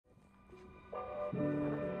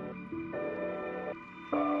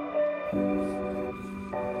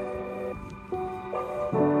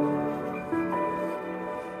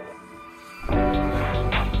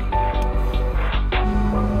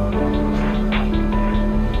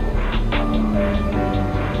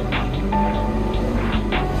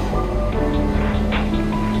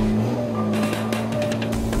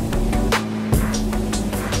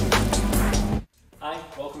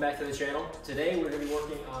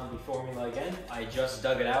formula again. I just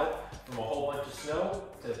dug it out from a whole bunch of snow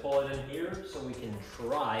to pull it in here so we can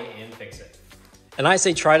try and fix it. And I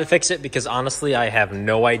say try to fix it because honestly, I have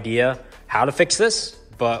no idea how to fix this,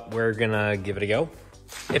 but we're gonna give it a go.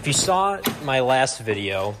 If you saw my last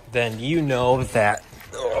video, then you know that,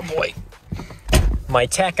 oh boy, my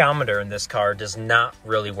tachometer in this car does not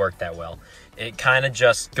really work that well. It kind of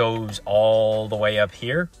just goes all the way up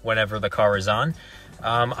here whenever the car is on.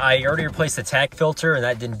 I already replaced the tach filter and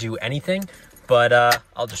that didn't do anything, but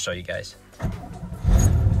I'll just show you guys.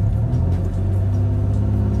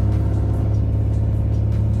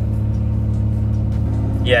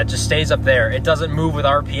 Yeah, it just stays up there. It doesn't move with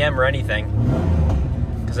RPM or anything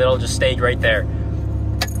because it'll just stay right there.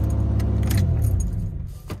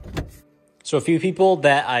 So a few people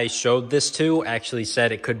that I showed this to actually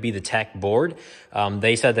said it could be the tach board.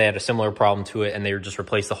 They said they had a similar problem to it and they just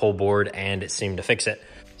replaced the whole board and it seemed to fix it.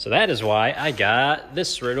 So that is why I got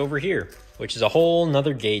this right over here, which is a whole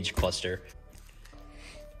nother gauge cluster.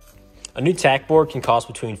 A new tach board can cost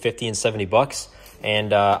between 50 and 70 bucks.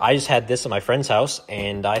 And I just had this at my friend's house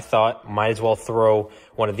and I thought might as well throw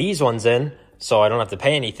one of these ones in so I don't have to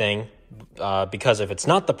pay anything because if it's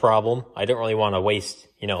not the problem, I don't really want to waste,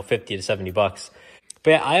 50 to 70 bucks.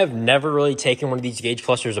 But yeah, I have never really taken one of these gauge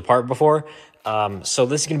clusters apart before. So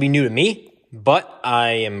this is going to be new to me, but I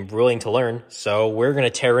am willing to learn. So we're going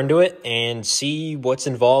to tear into it and see what's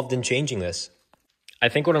involved in changing this. I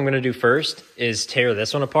think what I'm going to do first is tear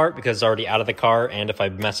this one apart because it's already out of the car, and if I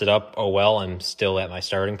mess it up, oh well, I'm still at my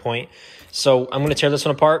starting point. So I'm going to tear this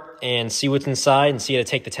one apart and see what's inside and see how to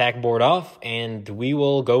take the tach board off, and we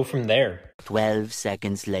will go from there. 12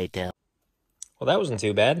 seconds later. Well, that wasn't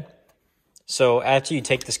too bad. So after you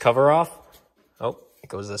take this cover off, oh, it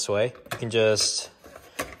goes this way. You can just,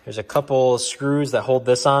 there's a couple screws that hold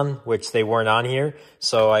this on, which they weren't on here.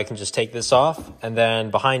 So I can just take this off, and then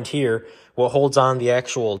behind here, what holds on the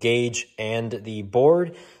actual gauge and the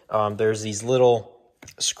board, there's these little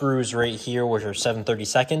screws right here, which are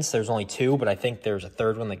 7/32. There's only two, but I think there's a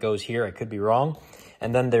third one that goes here. I could be wrong.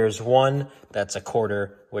 And then there's one that's a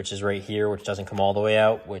quarter, which is right here, which doesn't come all the way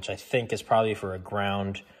out, which I think is probably for a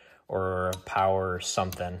ground or a power or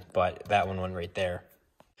something, but that one went right there.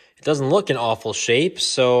 It doesn't look in awful shape,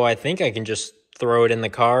 so I think I can just throw it in the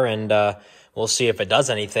car and we'll see if it does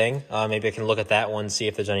anything. Maybe I can look at that one, see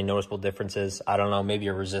if there's any noticeable differences. I don't know, maybe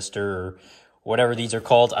a resistor or whatever these are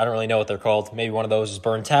called. I don't really know what they're called. Maybe one of those is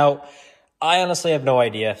burnt out. I honestly have no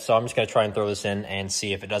idea, so I'm just going to try and throw this in and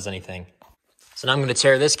see if it does anything. So now I'm going to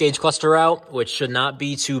tear this gauge cluster out, which should not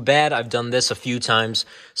be too bad. I've done this a few times,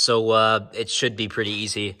 so it should be pretty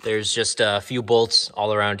easy. There's just a few bolts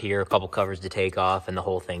all around here, a couple covers to take off, and the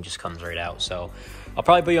whole thing just comes right out. So I'll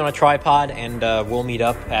probably put you on a tripod, and we'll meet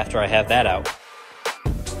up after I have that out.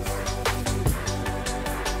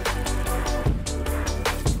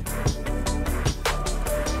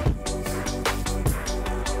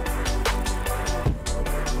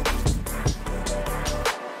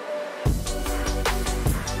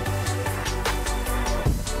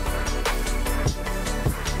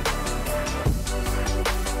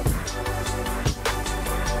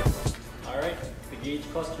 Gauge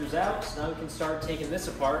cluster's out, so now we can start taking this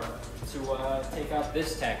apart to take out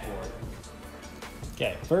this tach board.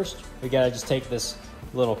 Okay, first we gotta just take this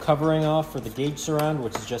little covering off for the gauge surround,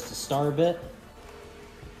 which is just a star bit.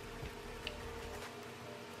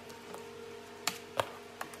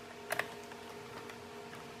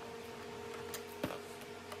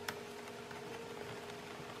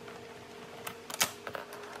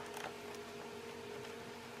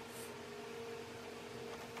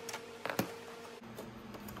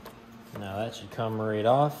 Now that should come right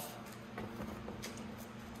off.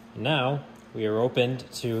 Now we are opened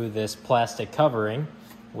to this plastic covering,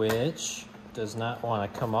 which does not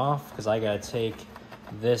want to come off because I gotta take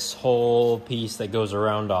this whole piece that goes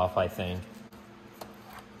around off, I think.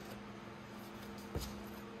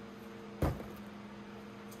 All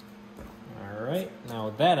right, now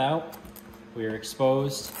with that out, we are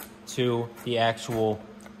exposed to the actual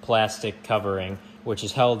plastic covering, which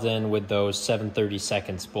is held in with those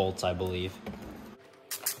 7/32 bolts, I believe.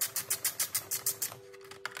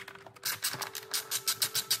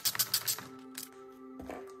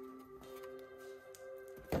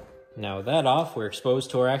 Now with that off, we're exposed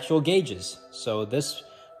to our actual gauges. So this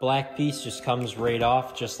black piece just comes right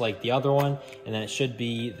off, just like the other one, and then it should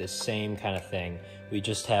be the same kind of thing. We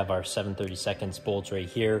just have our 7/32 bolts right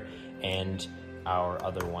here, and our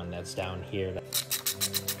other one that's down here.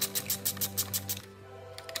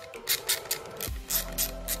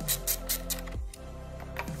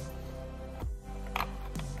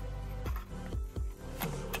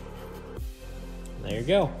 There you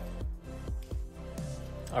go.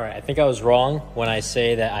 All right, I think I was wrong when I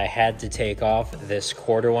say that I had to take off this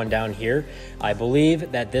quarter one down here. I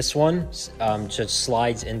believe that this one just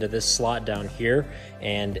slides into this slot down here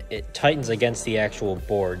and it tightens against the actual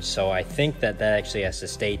board. So I think that that actually has to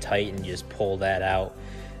stay tight and you just pull that out.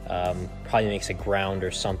 Probably makes a ground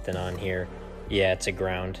or something on here. Yeah, it's a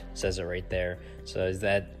ground, it says it right there. So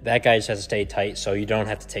that guy just has to stay tight, so you don't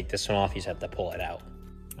have to take this one off, you just have to pull it out.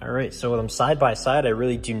 All right, so with them side by side, I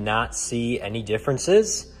really do not see any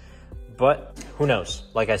differences, but who knows?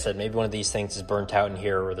 Like I said, maybe one of these things is burnt out in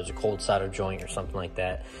here or there's a cold solder joint or something like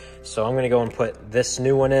that. So I'm gonna go and put this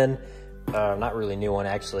new one in. Not really new one,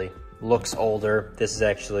 actually. Looks older. This is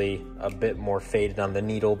actually a bit more faded on the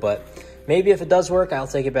needle, but maybe if it does work, I'll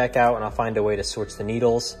take it back out and I'll find a way to switch the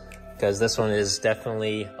needles because this one is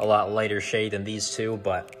definitely a lot lighter shade than these two,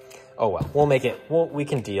 but oh well, we'll make it, we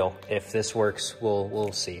can deal. If this works,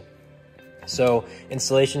 we'll see. So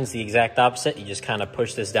installation is the exact opposite. You just kind of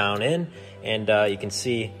push this down in and you can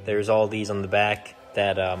see there's all these on the back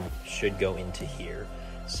that should go into here.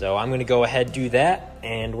 So I'm gonna go ahead and do that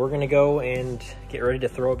and we're gonna go and get ready to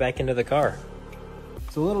throw it back into the car.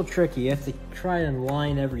 It's a little tricky. You have to try and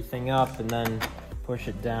line everything up and then push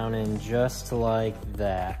it down in just like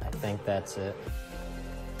that. I think that's it.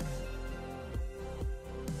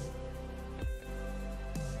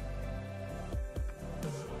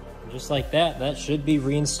 Just like that, that should be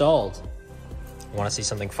reinstalled. Want to see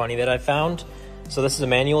something funny that I found? So this is a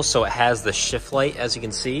manual, so it has the shift light, as you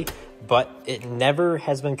can see, but it never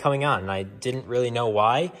has been coming on, and I didn't really know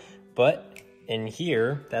why, but in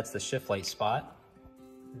here, that's the shift light spot.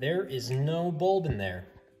 There is no bulb in there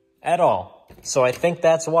at all. So I think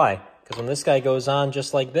that's why, because when this guy goes on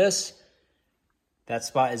just like this, that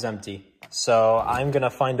spot is empty. So I'm gonna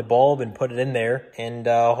find a bulb and put it in there, and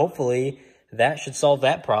hopefully that should solve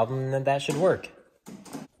that problem, and then that should work.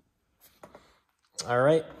 All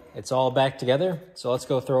right, it's all back together. So let's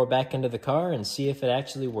go throw it back into the car and see if it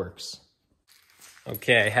actually works.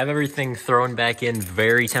 Okay, I have everything thrown back in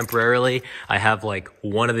very temporarily. I have like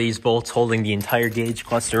one of these bolts holding the entire gauge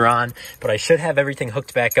cluster on, but I should have everything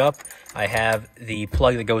hooked back up. I have the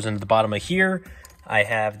plug that goes into the bottom of here. I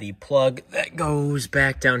have the plug that goes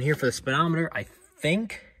back down here for the speedometer, I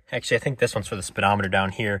think. Actually, I think this one's for the speedometer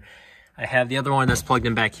down here. I have the other one that's plugged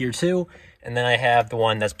in back here too, and then I have the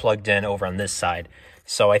one that's plugged in over on this side.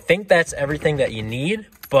 So I think that's everything that you need,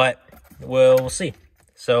 but we'll see.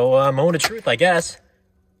 So moment of truth, I guess.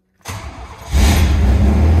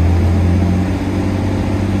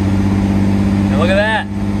 And look at that.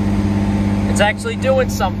 It's actually doing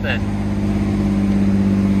something.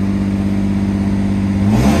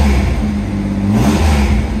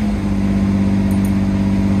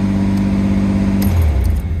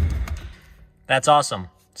 That's awesome.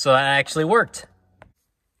 So that actually worked.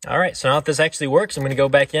 All right, so now if this actually works, I'm gonna go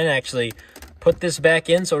back in and actually put this back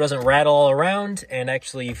in so it doesn't rattle all around and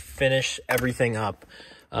actually finish everything up.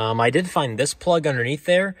 I did find this plug underneath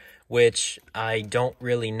there, which I don't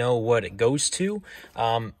really know what it goes to.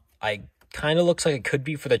 I kind of looks like it could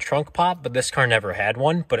be for the trunk pop, but this car never had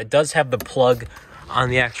one, but it does have the plug on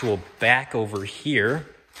the actual back over here.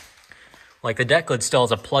 Like the deck lid still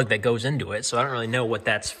has a plug that goes into it, so I don't really know what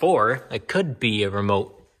that's for. It could be a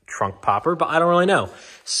remote trunk popper, but I don't really know.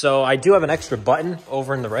 So I do have an extra button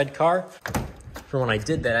over in the red car. For when I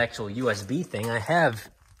did that actual USB thing, I have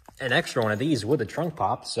an extra one of these with a trunk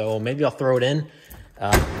pop, so maybe I'll throw it in,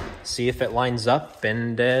 see if it lines up,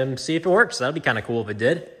 and see if it works. That'd be kind of cool if it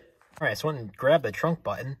did. All right, so I went and grabbed the trunk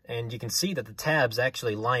button, and you can see that the tabs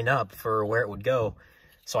actually line up for where it would go.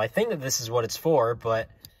 So I think that this is what it's for, but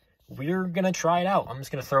we're gonna try it out. I'm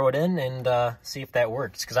just gonna throw it in and see if that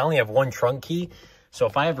works, because I only have one trunk key. So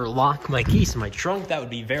if I ever lock my keys in my trunk, that would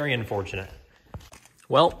be very unfortunate.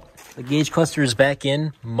 Well, the gauge cluster is back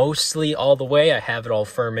in mostly all the way. I have it all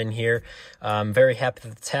firm in here. I'm very happy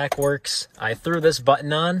that the tack works. I threw this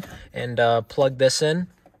button on and plugged this in.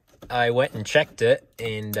 I went and checked it,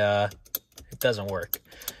 and it doesn't work,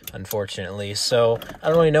 unfortunately. So I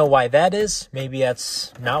don't really know why that is. Maybe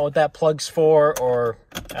that's not what that plug's for, or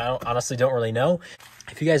I honestly don't really know.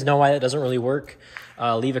 If you guys know why that doesn't really work,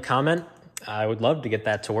 leave a comment. I would love to get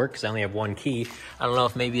that to work because I only have one key. I don't know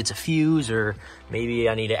if maybe it's a fuse or maybe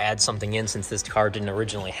I need to add something in since this car didn't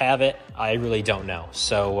originally have it. I really don't know.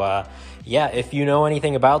 So yeah, if you know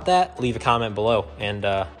anything about that, leave a comment below and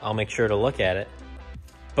I'll make sure to look at it.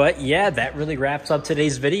 But yeah, that really wraps up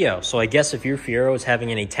today's video. So I guess if your Fiero is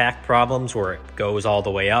having any tack problems where it goes all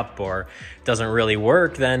the way up or doesn't really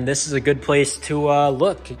work, then this is a good place to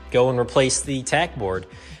go and replace the tack board.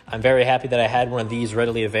 I'm very happy that I had one of these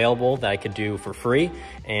readily available that I could do for free.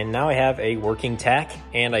 And now I have a working tack,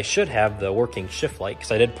 and I should have the working shift light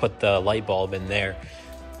because I did put the light bulb in there.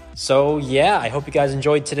 So yeah, I hope you guys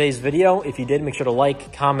enjoyed today's video. If you did, make sure to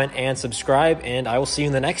like, comment, and subscribe, and I will see you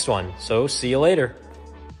in the next one. So see you later.